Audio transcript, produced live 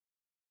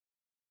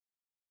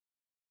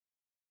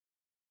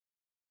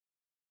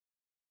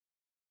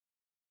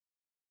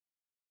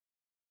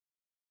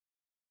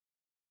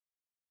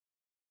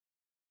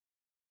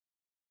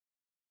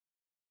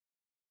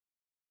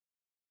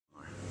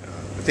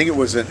I think it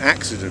was an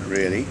accident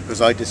really, because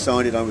I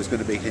decided I was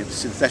going to be a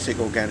synthetic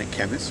organic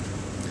chemist,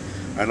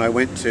 and I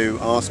went to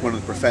ask one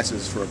of the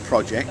professors for a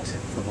project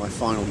for my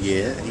final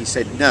year, and he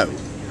said no.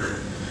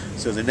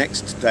 So the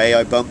next day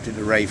I bumped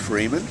into Ray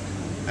Freeman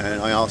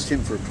and I asked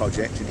him for a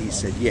project and he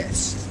said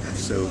yes.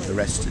 So the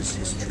rest is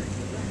history.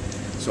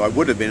 So I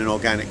would have been an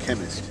organic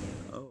chemist.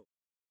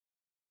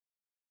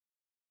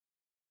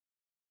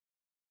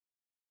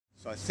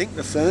 So I think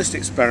the first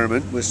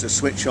experiment was to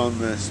switch on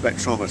the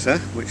spectrometer,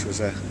 which was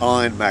an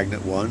iron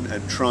magnet one,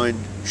 and try and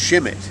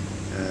shim it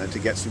to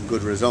get some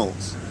good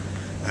results.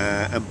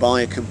 And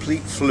by a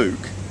complete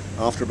fluke,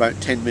 after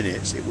about 10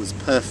 minutes, it was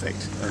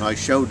perfect. And I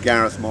showed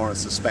Gareth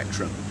Morris the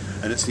spectrum,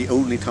 and it's the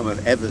only time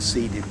I've ever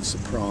seen him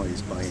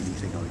surprised by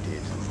anything I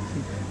did.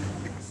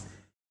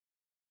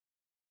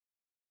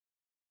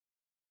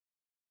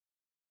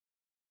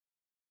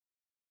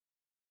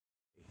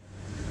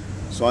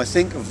 So I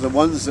think of the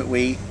ones that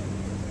we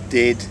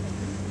did,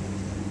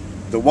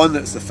 the one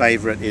that's the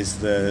favourite is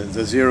the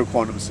zero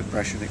quantum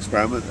suppression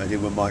experiment I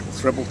did with Michael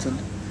Thribbleton,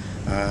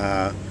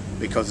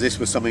 because this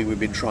was something we've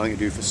been trying to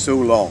do for so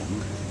long,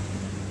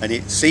 and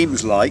it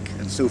seems like,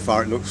 and so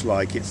far it looks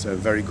like, it's a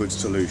very good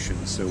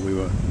solution. So we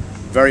were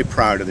very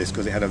proud of this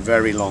because it had a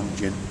very long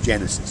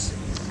genesis.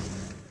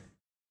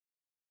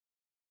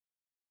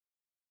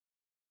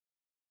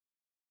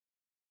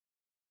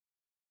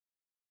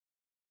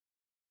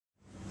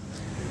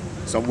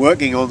 So I'm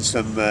working on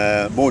some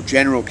more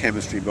general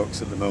chemistry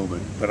books at the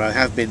moment, but I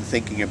have been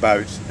thinking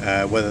about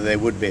whether there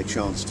would be a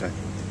chance to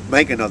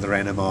make another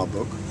NMR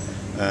book.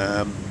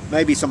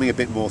 Maybe something a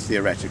bit more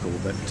theoretical,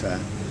 but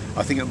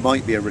I think it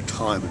might be a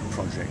retirement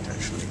project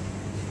actually.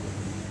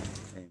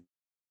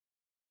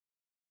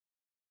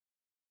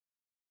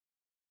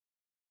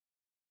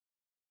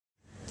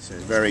 So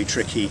very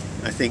tricky.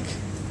 I think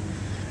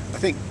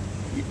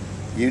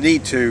you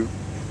need to,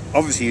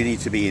 obviously you need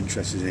to be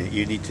interested in it,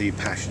 you need to be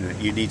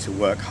passionate, you need to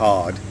work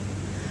hard,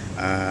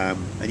 and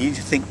you need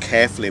to think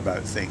carefully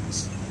about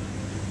things.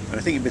 And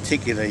I think in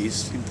particular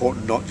it's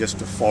important not just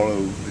to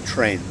follow the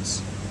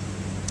trends.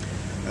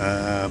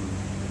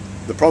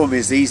 The problem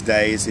is these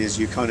days is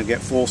you kind of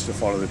get forced to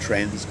follow the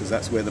trends because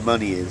that's where the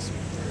money is.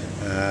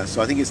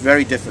 So I think it's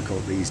very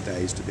difficult these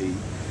days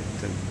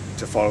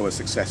to follow a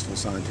successful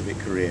scientific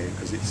career,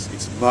 because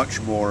it's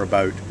much more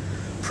about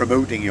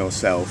promoting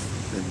yourself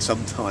than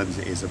sometimes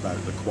it is about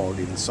the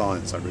quality of the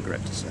science, I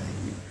regret to say.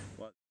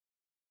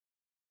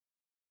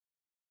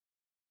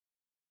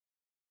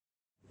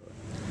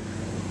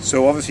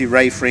 So obviously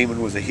Ray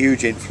Freeman was a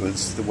huge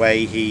influence. The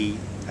way he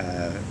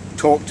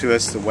talked to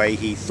us, the way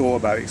he thought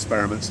about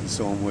experiments and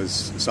so on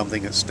was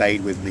something that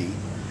stayed with me.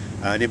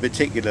 And in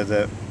particular,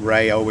 that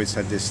Ray always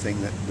had this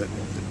thing that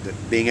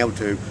being able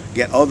to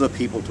get other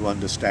people to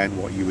understand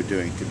what you were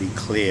doing, to be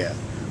clear,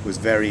 was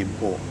very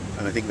important.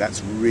 And I think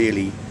that's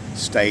really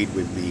stayed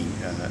with me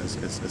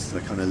as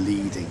the kind of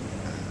leading.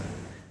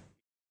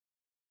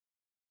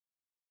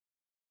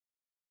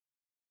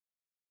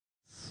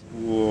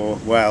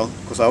 Well,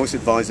 of course, I always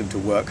advise them to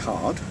work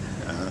hard,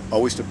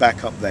 always to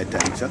back up their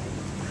data.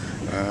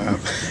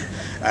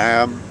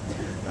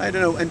 I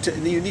don't know, and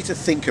you need to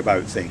think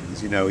about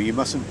things. You know, you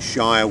mustn't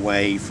shy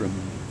away from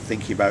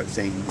thinking about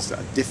things that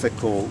are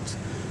difficult,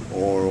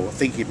 or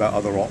thinking about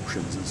other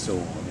options and so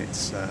on.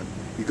 It's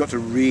you've got to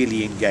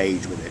really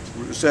engage with it.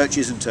 Research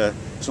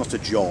it's not a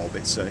job.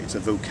 It's a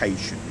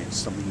vocation. It's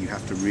something you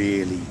have to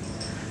really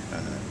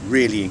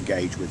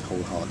engage with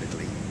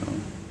wholeheartedly.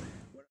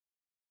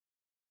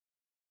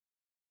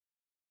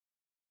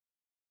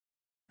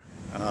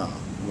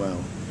 Well,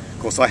 of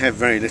course I have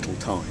very little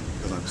time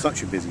because I'm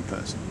such a busy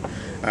person.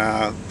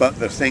 But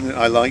the thing that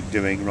I like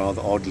doing,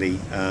 rather oddly,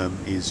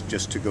 is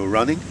just to go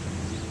running,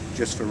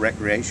 just for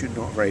recreation,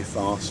 not very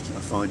fast. I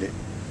find it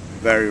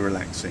very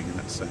relaxing, and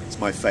it's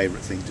my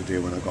favourite thing to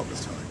do when I've got the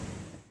time.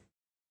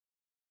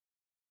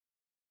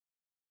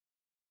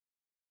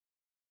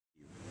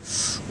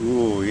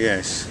 Oh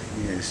yes.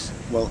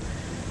 Well,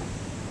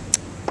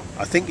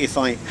 I think if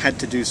I had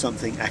to do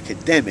something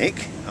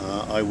academic,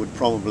 I would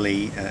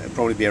probably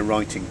be a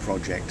writing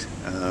project.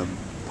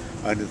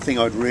 And the thing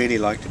I'd really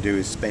like to do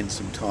is spend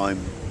some time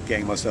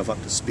getting myself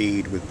up to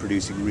speed with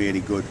producing really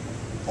good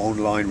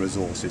online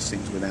resources,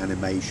 things with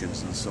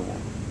animations and so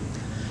on.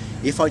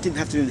 If I didn't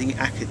have to do anything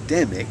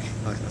academic,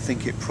 I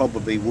think it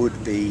probably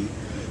would be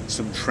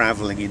some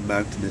travelling in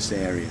mountainous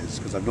areas,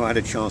 because I've not had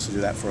a chance to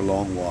do that for a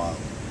long while.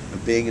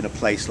 And being in a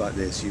place like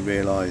this, you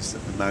realise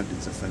that the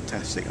mountains are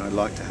fantastic, and I'd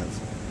like to have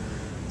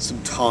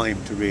some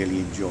time to really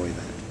enjoy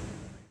that.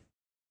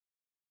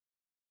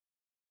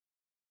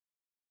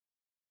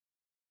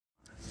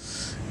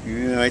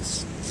 You know,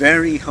 it's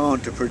very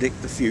hard to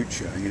predict the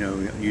future. You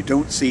know, you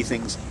don't see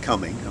things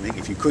coming. I mean,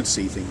 if you could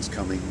see things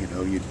coming, you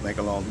know, you'd make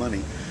a lot of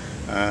money.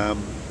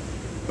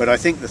 But I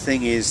think the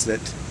thing is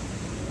that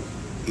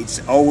it's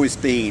always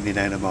been in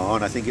NMR,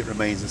 and I think it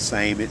remains the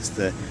same. It's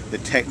the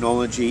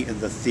technology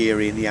and the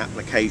theory and the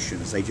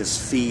applications. They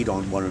just feed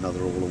on one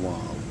another all the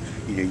while.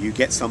 you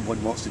get someone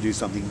who wants to do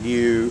something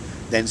new,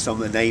 then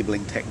some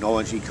enabling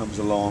technology comes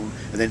along,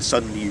 and then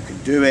suddenly you can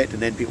do it,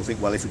 and then people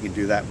think, well, if we can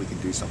do that, we can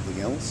do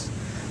something else.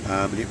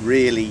 And it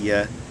really,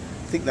 I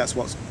think that's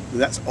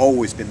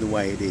always been the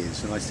way it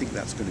is, and I think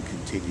that's going to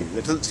continue.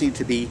 There doesn't seem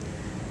to be,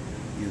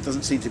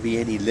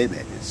 any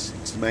limit.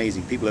 It's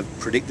amazing. People have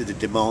predicted the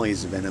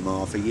demise of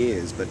NMR for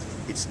years, but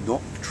it's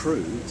not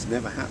true. It's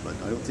never happened.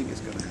 I don't think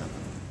it's going to happen.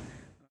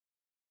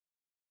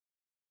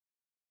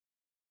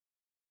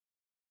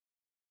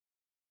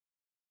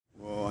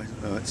 Well,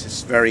 it's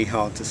just very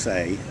hard to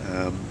say.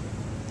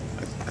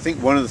 I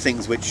think one of the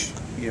things which,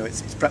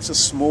 it's perhaps a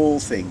small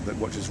thing, but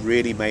what has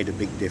really made a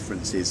big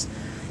difference is,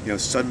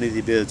 suddenly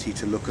the ability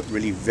to look at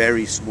really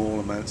very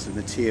small amounts of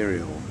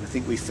material. I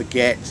think we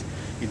forget,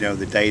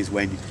 the days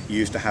when you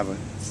used to have a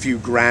few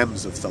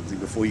grams of something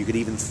before you could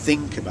even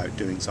think about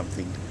doing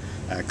something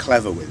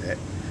clever with it.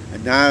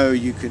 And now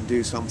you can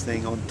do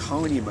something on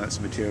tiny amounts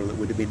of material that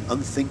would have been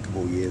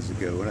unthinkable years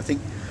ago. And I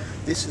think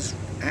this has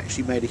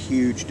actually made a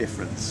huge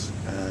difference.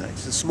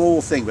 It's a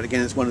small thing, but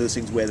again, it's one of those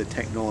things where the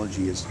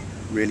technology has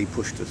really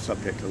pushed the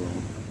subject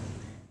along.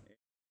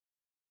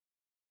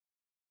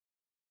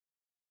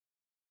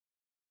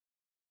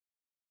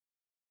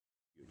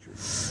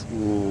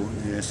 Oh,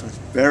 yes, it's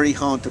very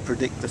hard to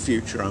predict the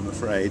future, I'm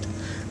afraid.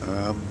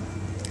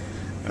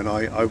 And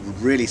I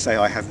would really say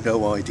I have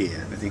no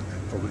idea. I think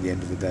probably at the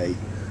end of the day.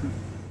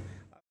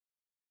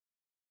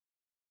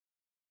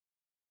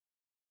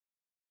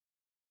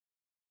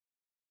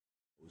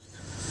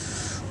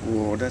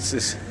 Oh, that's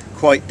just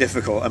quite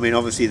difficult. I mean,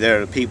 obviously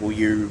there are people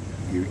you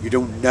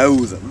don't know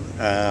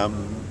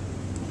them,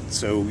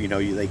 so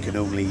they can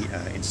only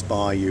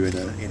inspire you in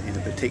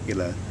a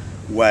particular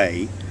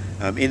way.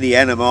 In the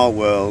NMR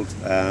world,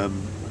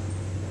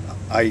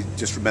 I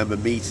just remember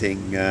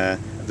meeting the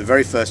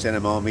very first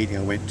NMR meeting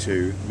I went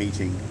to,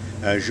 meeting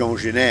Jean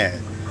Genet,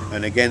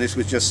 and again this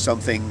was just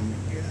something,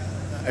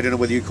 I don't know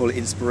whether you call it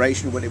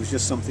inspirational, but it was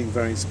just something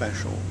very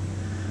special.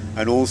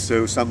 And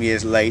also some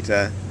years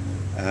later,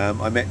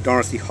 I met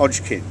Dorothy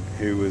Hodgkin,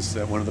 who was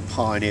one of the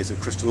pioneers of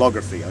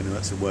crystallography. I know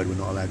that's a word we're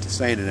not allowed to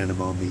say in an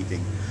NMR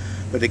meeting,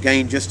 but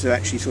again, just to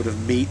actually sort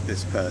of meet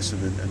this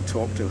person and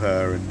talk to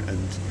her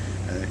and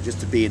just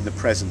to be in the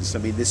presence. I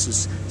mean, this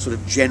is sort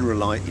of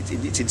generalized,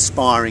 it's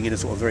inspiring in a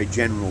sort of very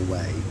general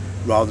way,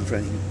 rather than for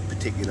anything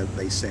particular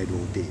they said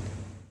or did.